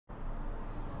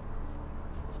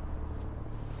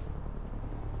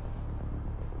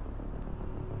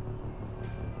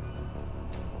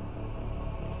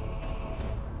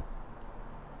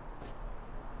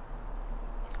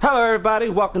Hello everybody,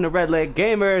 welcome to Red Leg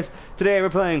Gamers. Today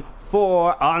we're playing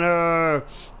For Honor.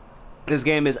 This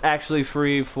game is actually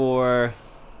free for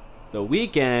the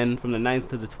weekend from the 9th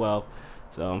to the 12th.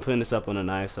 So I'm putting this up on the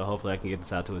 9th, so hopefully I can get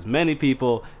this out to as many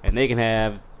people and they can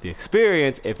have the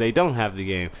experience if they don't have the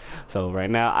game. So right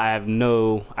now I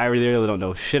really don't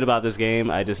know shit about this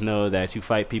game. I just know that you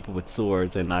fight people with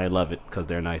swords and I love it because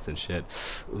they're nice and shit.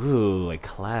 Ooh, a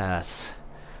class.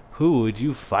 Who would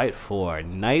you fight for?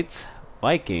 Knights,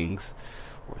 Vikings,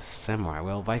 or samurai?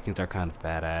 Well, Vikings are kind of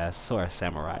badass, so are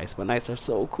samurais, but knights are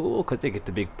so cool because they get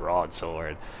the big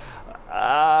broadsword.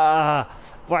 Why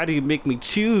do you make me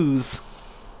choose?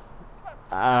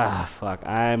 Fuck,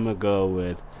 I'm gonna go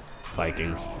with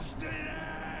Vikings.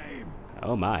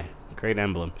 Oh my, great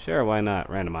emblem. Sure, why not?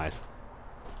 Randomize.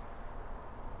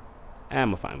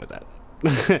 I'm fine with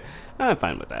that. I'm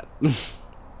fine with that.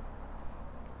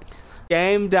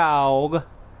 Game dog.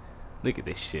 Look at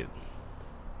this shit.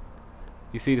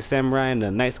 You see the samurai and the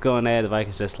knights going there, the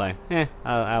Vikings just like,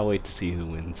 I'll wait to see who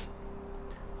wins.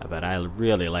 But I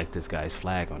really like this guy's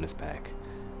flag on his back.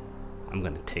 I'm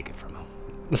gonna take it from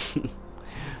him.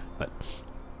 But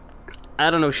I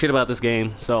don't know shit about this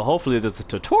game, so hopefully there's a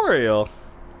tutorial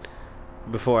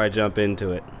before I jump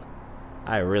into it.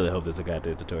 I really hope there's a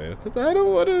goddamn tutorial, because I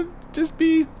don't want to just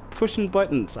be pushing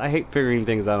buttons. I hate figuring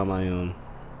things out on my own.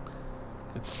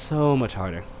 It's so much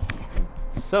harder.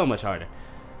 So much harder.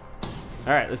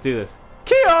 Alright, let's do this.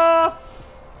 Kia!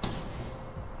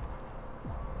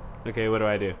 Okay, what do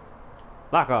I do?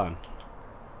 Lock on.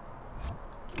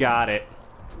 Got it.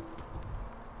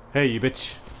 Hey, you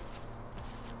bitch.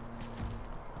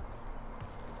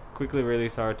 Quickly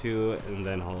release R2 and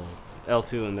then hold.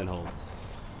 L2 and then hold.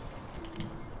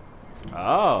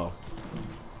 Oh.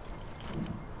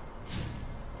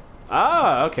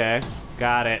 Oh, okay.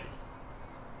 Got it.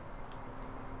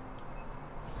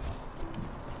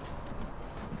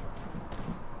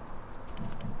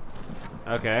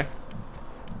 Okay.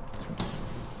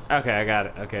 Okay, I got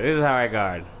it. Okay, this is how I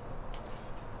guard.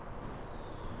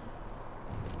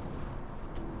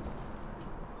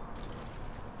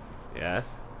 Yes.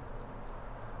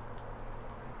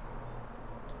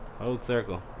 Hold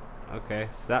circle. Okay,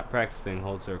 stop practicing.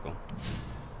 Hold circle.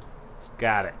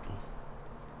 Got it.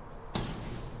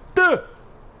 Duh!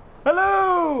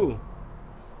 Hello!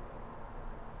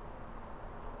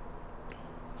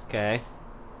 Okay.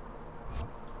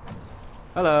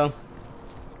 Hello.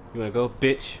 You wanna go,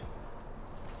 bitch?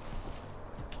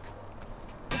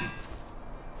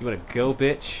 You wanna go,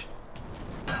 bitch?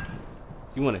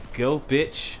 You wanna go,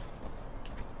 bitch?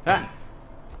 Ah!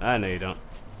 I know you don't.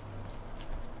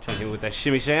 Trying to hit me with that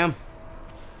shimmy sham.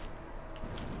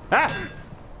 Ah!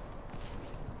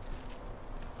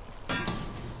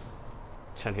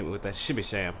 Trying to hit me with that shimmy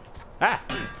sham. Ah!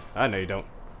 I know you don't.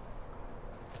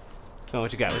 Come on,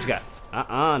 what you got? What you got?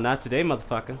 Not today,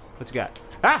 motherfucker. What you got?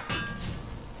 Ah!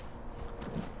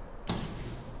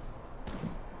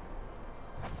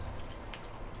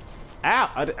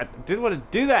 Ow! I didn't want to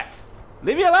do that.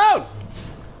 Leave me alone!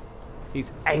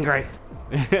 He's angry.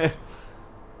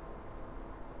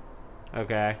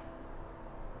 Okay.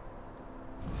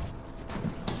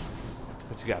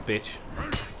 What you got, bitch?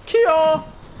 Kill!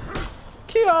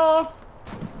 Kill!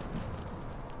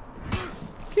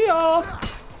 Kill!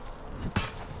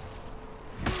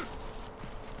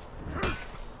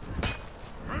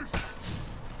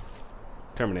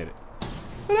 Terminated.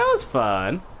 Well, that was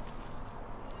fun.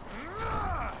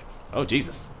 Oh,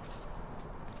 Jesus.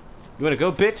 You wanna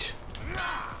go, bitch?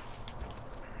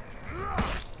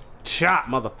 Chop,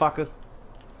 motherfucker.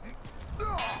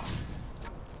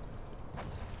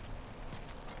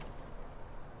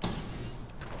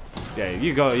 Yeah,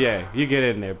 you go, yeah, you get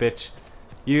in there, bitch.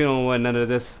 You don't want none of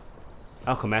this.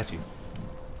 I'll come at you.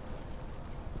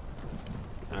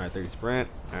 Alright, 30 sprint.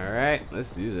 Alright,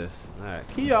 let's do this. Alright,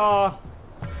 Kia!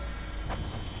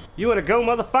 You wanna go,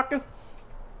 motherfucker?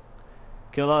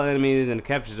 Kill all enemies in the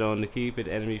capture zone to keep it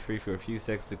enemy free for a few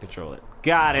seconds to control it.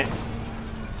 Got it!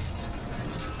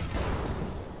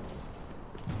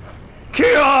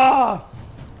 Kia!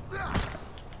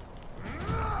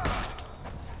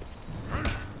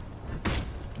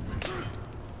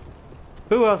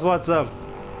 Who else wants some?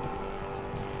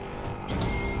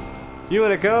 You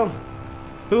wanna go?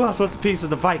 Who else wants a piece of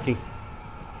the Viking?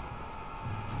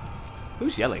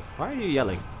 Who's yelling? Why are you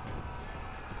yelling?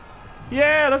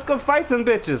 Yeah, let's go fight some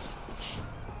bitches.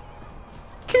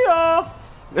 Kia!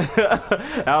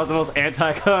 That was the most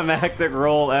anticlimactic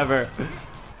roll ever.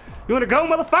 You wanna go,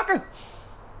 motherfucker?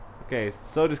 Okay,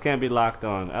 soldiers can't be locked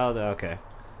on. Oh, okay.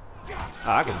 Oh,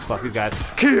 I can just fuck these guys.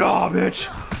 Kia, bitch!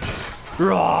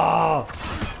 Raw!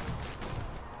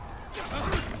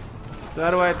 So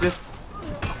how do I just...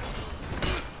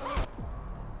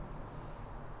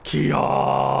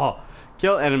 Kia!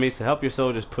 Kill enemies to help your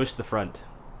soldiers push the front.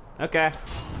 Okay.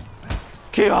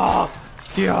 Kia!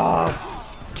 Kia!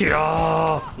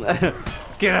 Kia!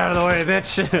 Get out of the way,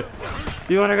 bitch!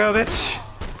 You wanna go, bitch?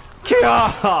 Kia!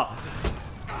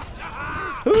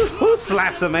 Who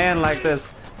slaps a man like this?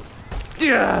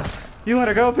 Yeah! You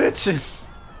wanna go, bitch?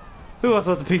 Who else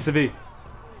wants a piece of me?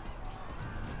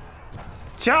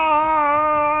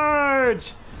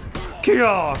 Charge!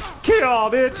 Kia! Kia,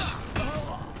 bitch!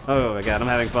 Oh my god, I'm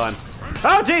having fun.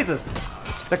 Oh, Jesus!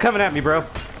 They're coming at me, bro.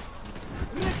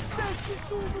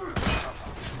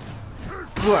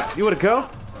 What? You wanna go?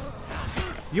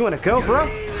 You wanna go, bro?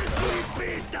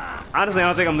 Honestly, I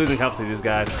don't think I'm losing health to these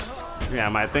guys. Yeah,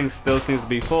 my thing still seems to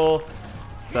be full.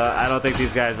 So I don't think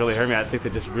these guys really hurt me. I think they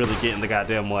just really get in the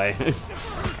goddamn way.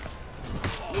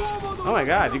 Oh my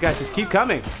god, you guys just keep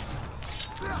coming.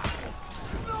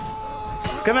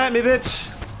 Come at me, bitch.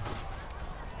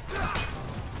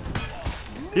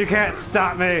 You can't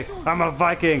stop me. I'm a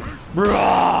Viking.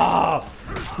 Bro!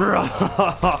 Bro!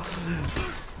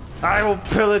 I will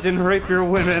pillage and rape your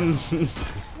women.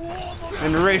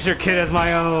 And raise your kid as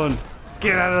my own.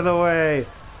 Get out of the way.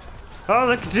 Oh,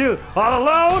 look at you. All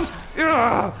alone?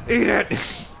 Ugh, eat it.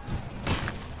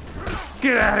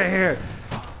 Get out of here.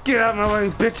 Get out of my way,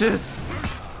 bitches.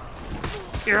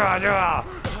 Get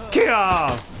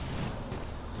off.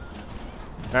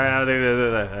 Alright, I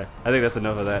think that's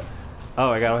enough of that. Oh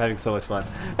my god, I'm having so much fun.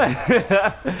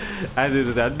 I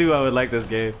knew I would like this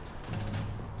game.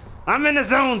 I'm in the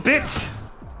zone, bitch!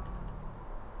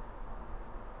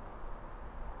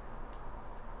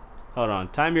 Hold on,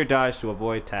 time your dodge to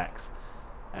avoid attacks.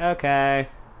 Okay.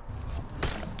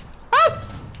 Ah!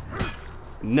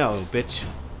 No, bitch.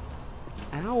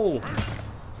 Ow.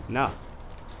 No.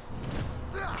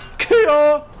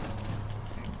 Kill!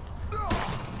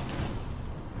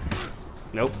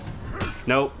 Nope.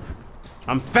 Nope.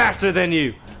 I'm faster than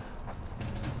you!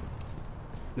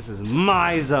 This is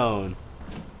my zone.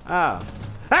 Oh.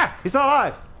 Ah! He's still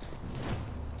alive!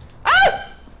 Ah!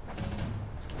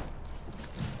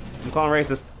 I'm calling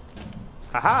racist.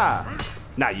 Haha!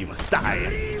 Now you must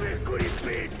die.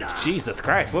 Jesus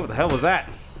Christ, what the hell was that?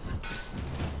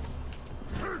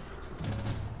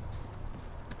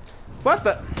 What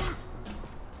the?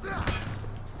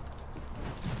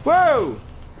 Whoa!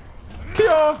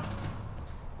 Kill!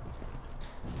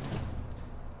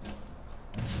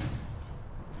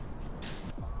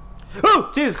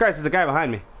 Oh! Jesus Christ, there's a guy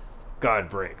behind me. Guard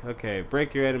break. Okay,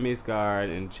 break your enemy's guard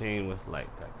and chain with light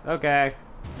text. Okay.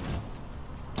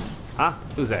 Huh?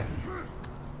 Who's that?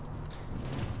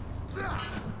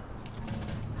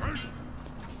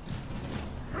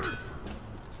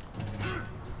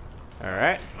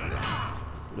 Alright.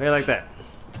 Lay like that.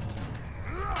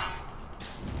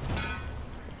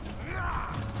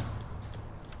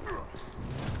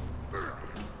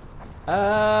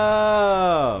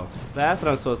 Oh, that's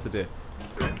what I'm supposed to do.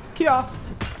 Kia!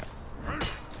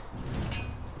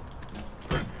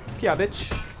 Kia,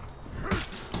 bitch.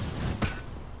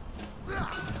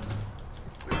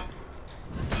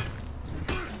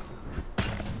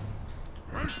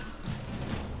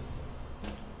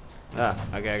 Ah,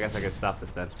 okay, I guess I can stop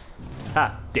this then.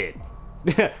 Ha! Dead.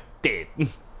 Dead.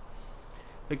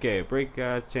 Okay, break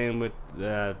chain with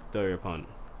throw your opponent.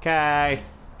 Okay.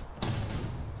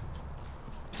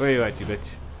 Where you at, you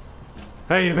bitch?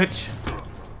 Hey, you bitch!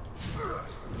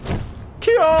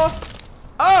 Kill!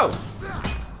 Oh!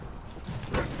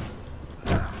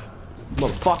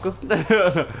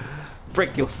 Motherfucker!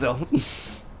 Break yourself.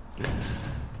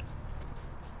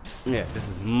 Yeah, this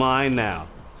is mine now.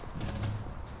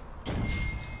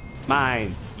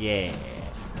 Mine. Yeah.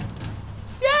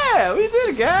 Yeah, we did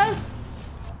it, guys.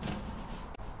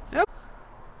 Yep.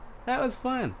 That was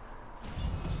fun.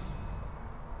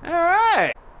 All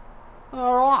right.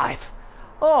 All right.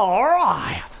 All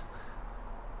right.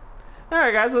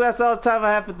 Alright guys, so that's all the time I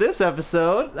have for this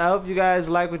episode. I hope you guys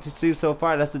like what you see so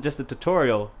far. That's just a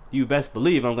tutorial. You best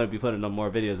believe I'm going to be putting up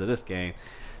more videos of this game.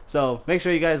 So make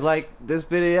sure you guys like this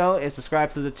video and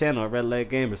subscribe to the channel at Red Leg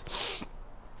Gamers.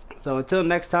 So until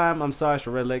next time, I'm Sarge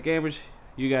for Red Leg Gamers.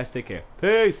 You guys take care.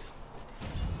 Peace!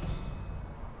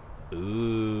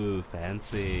 Ooh,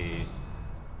 fancy.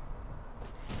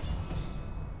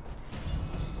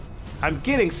 I'm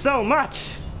getting so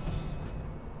much!